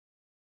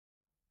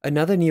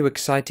Another new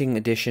exciting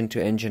addition to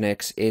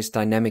Nginx is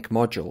dynamic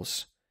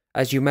modules.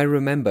 As you may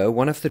remember,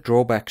 one of the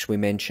drawbacks we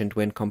mentioned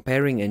when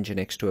comparing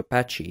Nginx to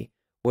Apache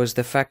was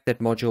the fact that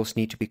modules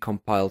need to be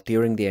compiled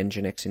during the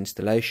Nginx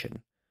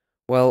installation.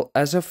 Well,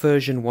 as of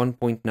version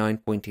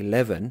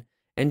 1.9.11,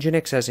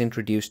 Nginx has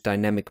introduced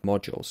dynamic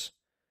modules.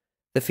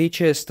 The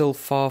feature is still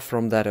far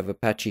from that of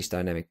Apache's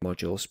dynamic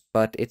modules,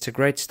 but it's a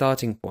great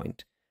starting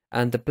point,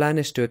 and the plan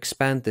is to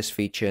expand this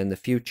feature in the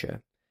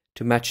future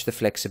to match the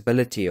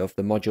flexibility of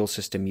the module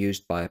system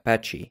used by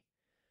Apache.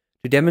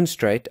 To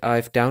demonstrate,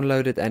 I've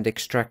downloaded and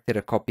extracted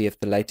a copy of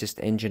the latest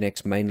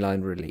Nginx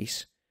mainline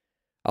release.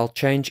 I'll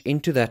change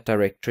into that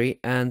directory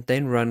and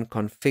then run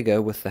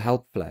configure with the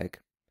help flag.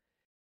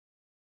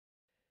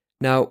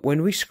 Now,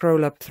 when we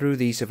scroll up through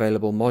these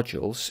available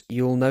modules,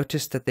 you'll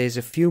notice that there's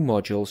a few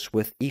modules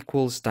with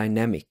equals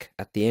dynamic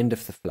at the end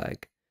of the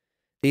flag.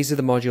 These are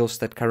the modules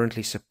that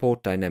currently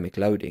support dynamic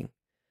loading.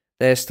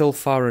 They are still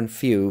far and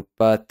few,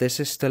 but this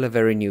is still a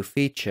very new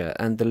feature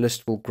and the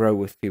list will grow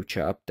with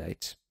future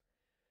updates.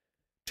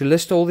 To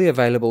list all the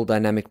available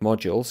dynamic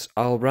modules,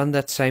 I'll run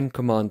that same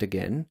command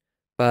again,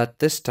 but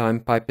this time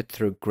pipe it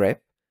through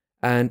grep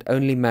and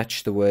only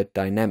match the word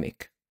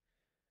dynamic.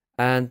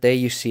 And there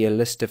you see a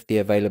list of the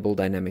available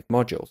dynamic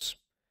modules.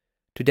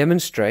 To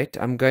demonstrate,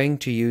 I'm going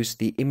to use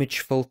the image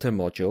filter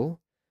module,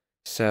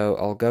 so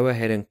I'll go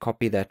ahead and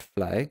copy that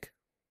flag,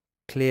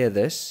 clear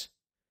this,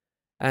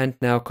 and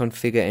now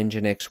configure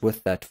Nginx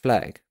with that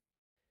flag,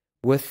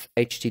 with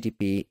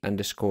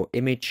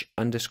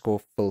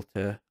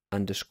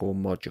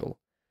http:/image_filter_module,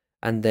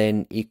 and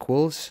then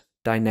equals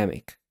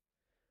dynamic.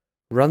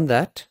 Run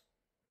that,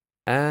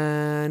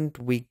 and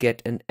we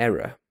get an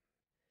error.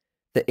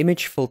 The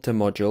image filter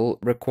module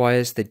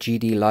requires the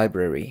GD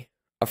library.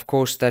 Of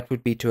course, that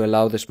would be to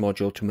allow this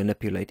module to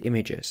manipulate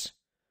images.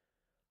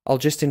 I'll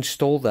just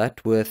install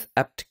that with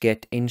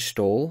apt-get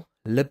install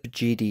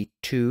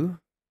libgd2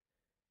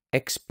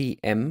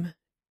 xpm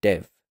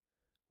dev,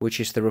 which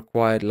is the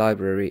required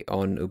library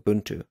on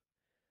Ubuntu.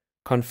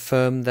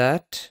 Confirm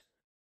that,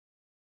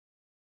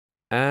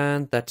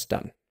 and that's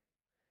done.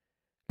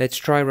 Let's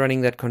try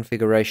running that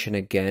configuration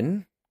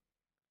again.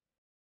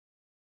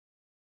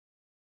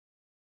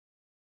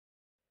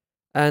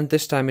 And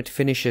this time it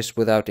finishes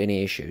without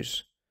any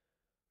issues.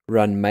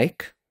 Run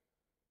make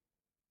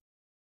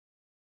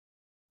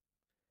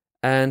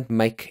and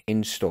make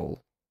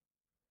install.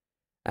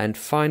 And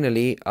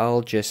finally,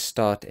 I'll just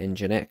start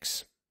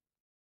Nginx.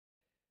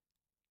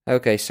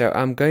 Okay, so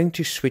I'm going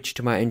to switch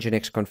to my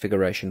Nginx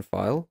configuration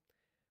file,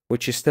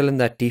 which is still in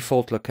that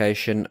default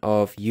location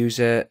of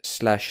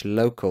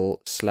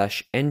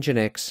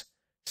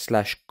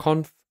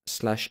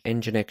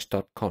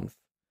user/local/nginx/conf/nginx.conf.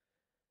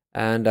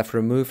 And I've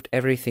removed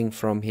everything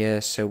from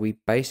here, so we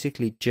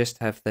basically just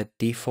have the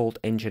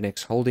default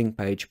Nginx holding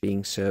page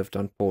being served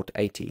on port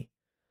 80.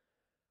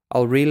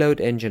 I'll reload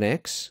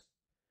Nginx,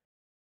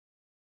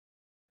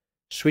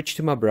 switch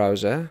to my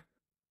browser,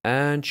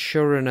 and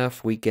sure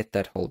enough we get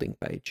that holding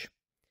page.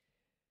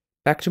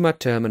 Back to my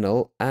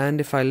terminal,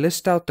 and if I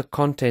list out the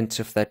contents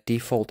of that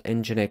default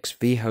Nginx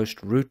vhost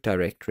root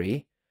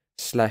directory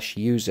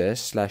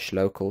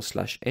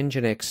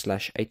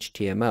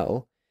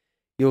 /user/local/nginx/html,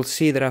 you'll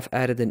see that I've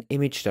added an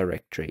image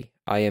directory,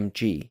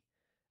 img,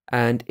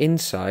 and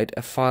inside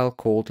a file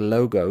called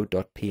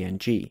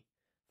logo.png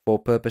for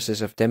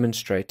purposes of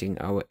demonstrating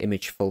our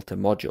image filter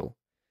module.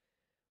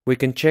 We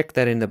can check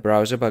that in the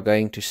browser by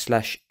going to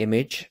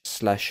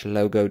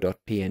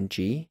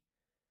 /image/logo.png,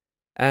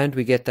 and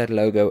we get that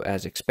logo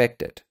as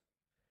expected.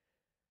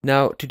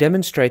 Now, to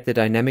demonstrate the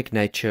dynamic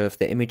nature of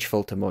the image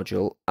filter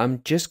module,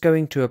 I'm just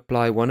going to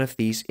apply one of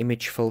these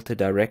image filter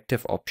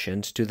directive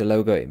options to the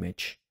logo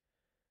image.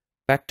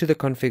 Back to the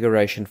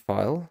configuration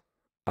file,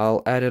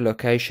 I'll add a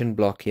location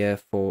block here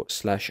for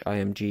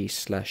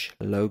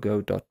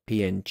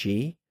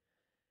 /img/logo.png,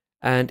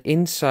 and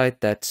inside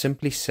that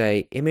simply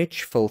say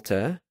image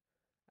filter,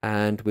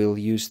 and we'll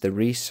use the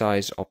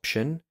resize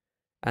option,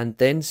 and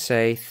then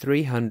say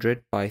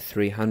 300 by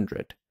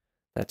 300,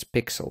 that's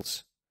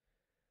pixels.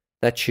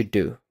 That should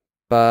do,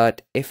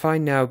 but if I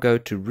now go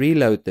to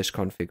reload this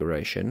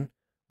configuration,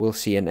 we'll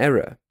see an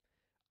error,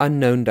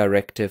 unknown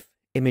directive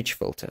image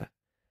filter.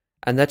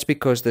 And that's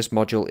because this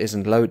module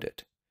isn't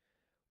loaded.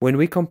 When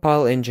we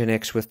compile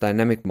Nginx with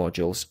dynamic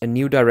modules, a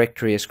new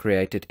directory is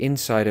created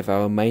inside of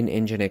our main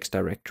Nginx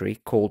directory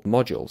called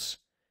modules.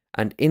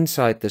 And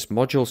inside this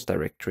modules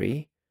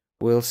directory,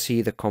 we'll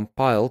see the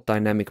compiled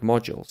dynamic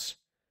modules.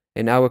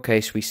 In our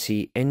case, we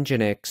see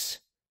Nginx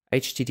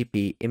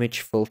http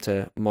image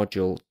filter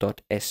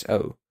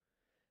module.so.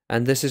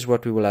 And this is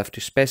what we will have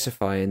to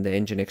specify in the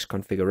Nginx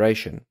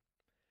configuration.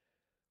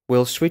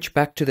 We'll switch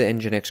back to the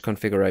Nginx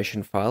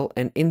configuration file,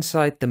 and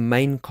inside the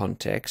main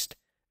context,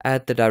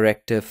 add the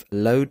directive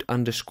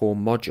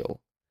load_module,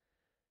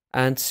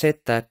 and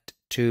set that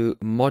to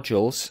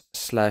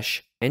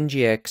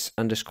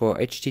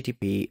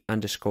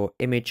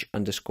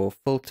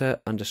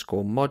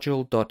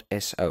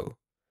modules/ngx_http_image_filter_module.so.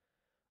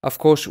 Of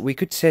course, we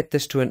could set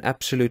this to an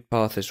absolute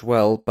path as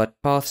well,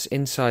 but paths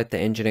inside the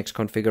Nginx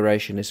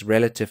configuration is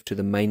relative to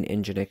the main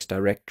Nginx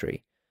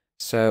directory,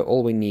 so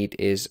all we need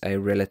is a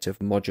relative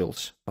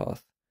modules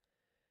path.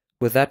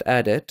 With that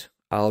added,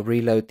 I'll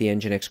reload the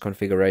Nginx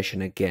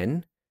configuration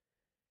again,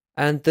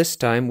 and this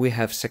time we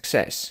have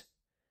success.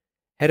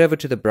 Head over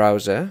to the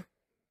browser,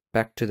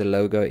 back to the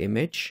logo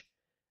image,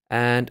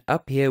 and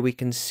up here we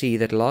can see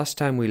that last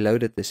time we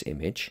loaded this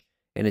image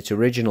in its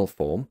original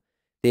form,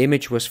 the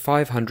image was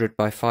 500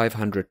 by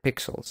 500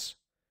 pixels.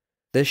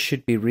 This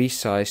should be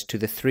resized to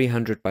the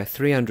 300 by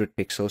 300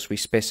 pixels we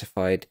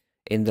specified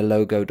in the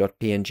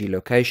logo.png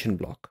location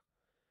block.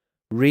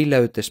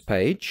 Reload this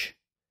page,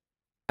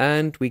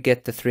 and we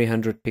get the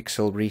 300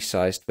 pixel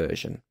resized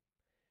version.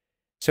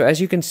 So as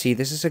you can see,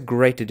 this is a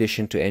great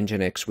addition to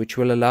Nginx, which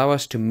will allow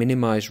us to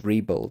minimize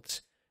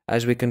rebuilds,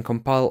 as we can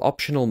compile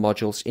optional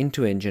modules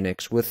into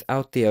Nginx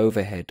without the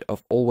overhead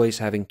of always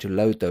having to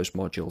load those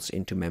modules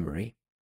into memory.